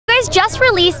guys just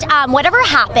released Whatever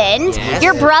Happened. Yes.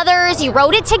 Your brothers, you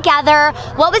wrote it together.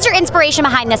 What was your inspiration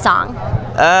behind this song?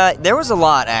 There was a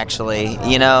lot, actually.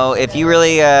 You know, if you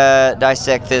really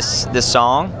dissect this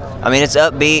song, I mean, it's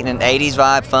upbeat and 80s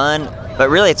vibe, fun, but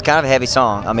really it's kind of a heavy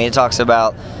song. I mean, it talks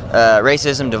about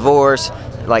racism, divorce,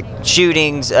 like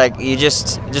shootings,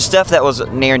 just stuff that was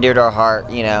near and dear to our heart,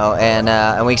 you know,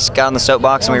 and we got on the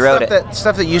soapbox and we wrote it.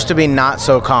 Stuff that used to be not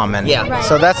so common. Yeah. Right.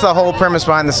 So that's the whole premise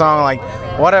behind the song, like,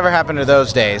 whatever happened to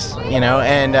those days, you know,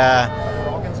 and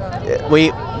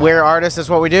we're artists, that's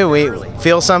what we do. We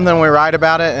feel something, we write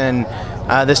about it, and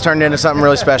this turned into something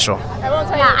really special.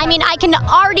 Yeah, I mean, I can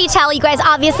already tell you guys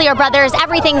obviously are brothers.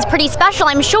 Everything's pretty special,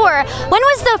 I'm sure. When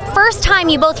was the first time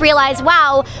you both realized,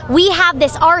 wow, we have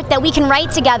this art that we can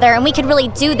write together and we could really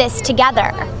do this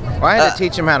together? Well, I had to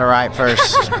teach him how to write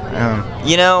first.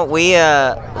 You know,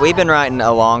 we've been writing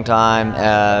a long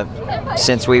time,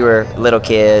 since we were little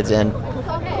kids, and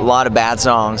a lot of bad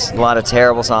songs, a lot of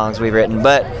terrible songs we've written,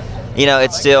 but you know,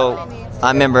 it's still,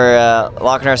 I remember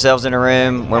locking ourselves in a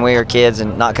room when we were kids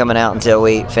and not coming out until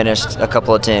we finished a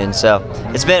couple of tunes. So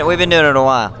we've been doing it a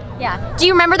while. Yeah. Do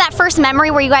you remember that first memory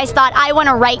where you guys thought, I want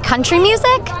to write country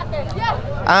music?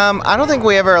 I don't think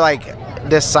we ever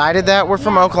decided that. We're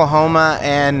from Oklahoma,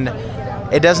 and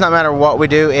it does not matter what we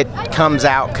do, it comes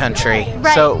out country.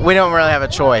 Right. So we don't really have a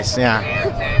choice.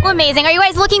 Yeah. Well, amazing. Are you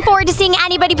guys looking forward to seeing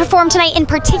anybody perform tonight in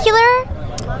particular?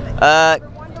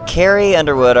 Carrie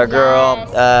Underwood, our girl,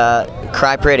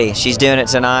 Cry Pretty. She's doing it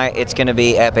tonight. It's going to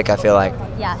be epic, I feel like.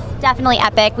 Yes, definitely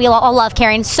epic. We all love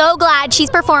Karen. So glad she's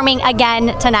performing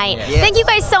again tonight. Yes. Thank you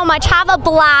guys so much. Have a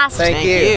blast. Thank you.